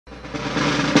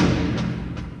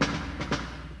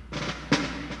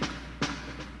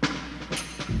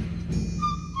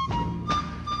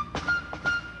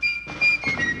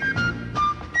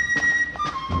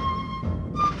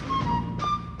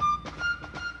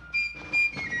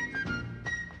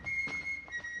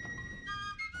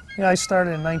Yeah, I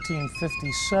started in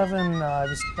 1957.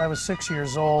 I was 6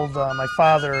 years old. My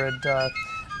father had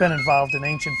been involved in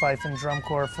ancient fife and drum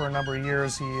corps for a number of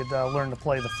years. He had learned to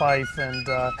play the fife and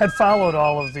had followed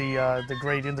all of the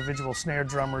great individual snare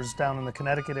drummers down in the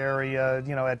Connecticut area,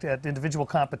 you know, at individual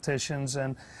competitions.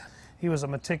 And he was a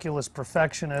meticulous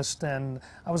perfectionist, and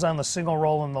I was on the single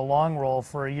roll and the long roll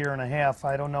for a year and a half.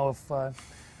 I don't know if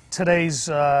today's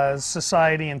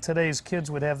society and today's kids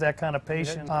would have that kind of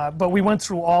patience. But we went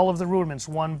through all of the rudiments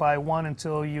one by one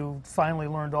until you finally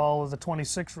learned all of the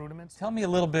 26 rudiments. Tell me a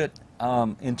little bit,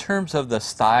 in terms of the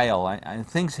style,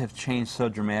 things have changed so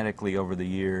dramatically over the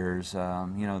years.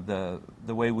 You know,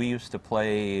 the way we used to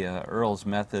play, Earl's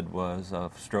method was,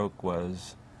 stroke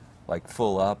was like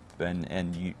full up,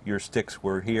 and your sticks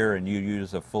were here, and you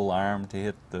use a full arm to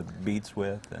hit the beats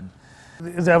with. And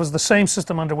that was the same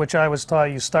system under which I was taught.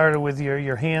 You started with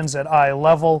your hands at eye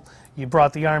level, you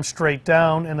brought the arm straight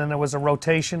down, and then there was a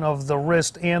rotation of the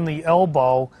wrist and the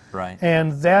elbow. Right.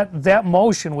 And that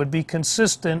motion would be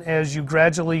consistent as you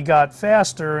gradually got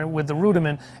faster with the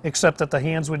rudiment, except that the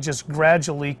hands would just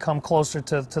gradually come closer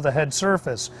to the head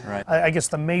surface. Right. I guess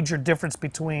the major difference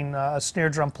between snare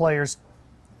drum players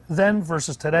then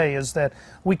versus today is that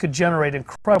we could generate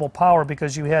incredible power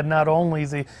because you had not only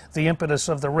the impetus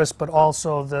of the wrist, but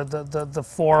also the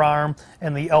forearm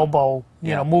and the elbow,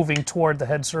 you know, moving toward the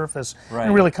head surface. Right.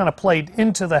 And really kind of played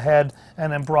into the head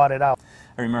and then brought it out.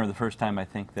 I remember the first time I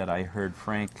think that I heard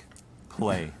Frank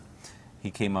play. He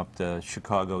came up to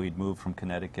Chicago. He'd moved from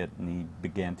Connecticut, and he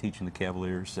began teaching the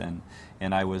Cavaliers.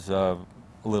 And I was a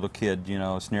little kid, you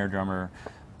know, a snare drummer,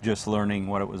 just learning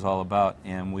what it was all about,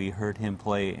 and we heard him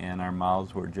play, and our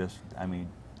mouths were just, I mean,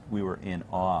 we were in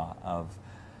awe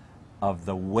of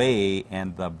the way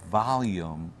and the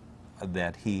volume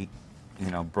that he, you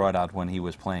know, brought out when he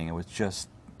was playing. It was just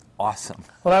awesome.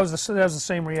 Well, that was the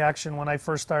same reaction when I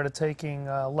first started taking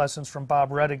lessons from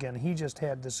Bob Redican. He just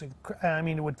had this, I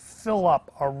mean, it would fill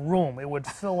up a room. It would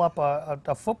fill up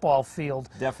a football field.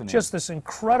 Definitely. Just this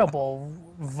incredible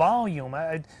volume.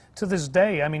 To this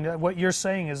day, I mean, what you're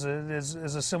saying is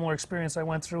a similar experience I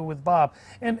went through with Bob,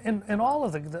 and all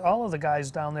of the guys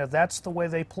down there. That's the way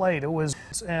they played. It was,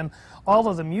 and all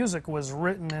of the music was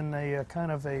written in a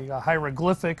kind of a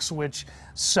hieroglyphics, which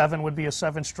 7 would be a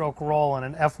 7-stroke roll, and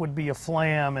an F would be a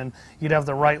flam, and you'd have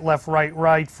the right, left, right,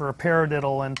 right for a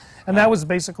paradiddle, and that was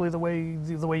basically the way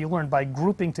you learned, by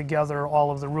grouping together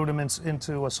all of the rudiments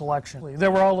into a selection.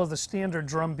 There were all of the standard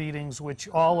drum beatings, which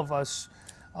all of us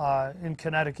in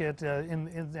Connecticut,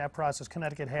 in that process,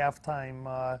 Connecticut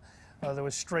halftime, there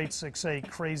was straight 6/8,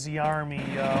 Crazy Army,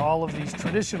 all of these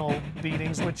traditional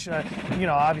beatings, which you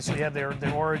know, obviously had their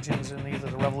origins in either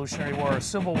the Revolutionary War or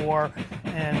Civil War,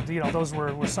 and you know, those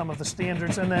were some of the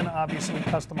standards. And then obviously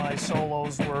customized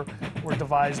solos were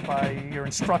devised by your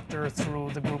instructor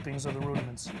through the groupings of the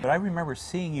rudiments. But I remember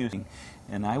seeing you,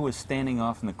 and I was standing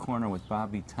off in the corner with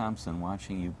Bobby Thompson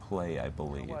watching you play, I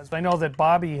believe. I know that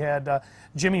Bobby had,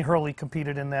 Jimmy Hurley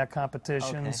competed in that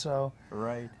competition, okay. So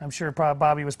right. I'm sure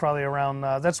Bobby was probably around.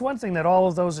 That's one thing that all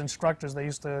of those instructors, they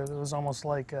used to, it was almost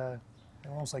like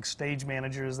stage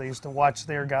managers. They used to watch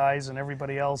their guys and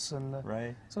everybody else, and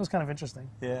right. So it was kind of interesting.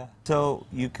 Yeah. So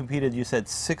you competed, you said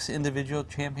 6 individual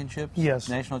championships? Yes.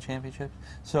 National championships?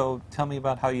 So tell me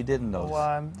about how you did in those.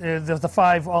 Well, the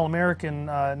 5 All-American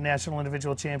National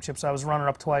Individual Championships, I was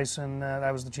runner-up twice, and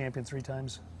I was the champion 3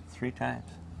 times. 3 times?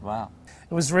 Wow.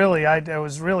 It was really, it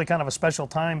was really kind of a special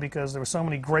time because there were so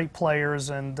many great players,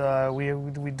 and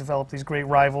we developed these great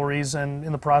rivalries, and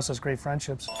in the process, great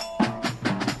friendships.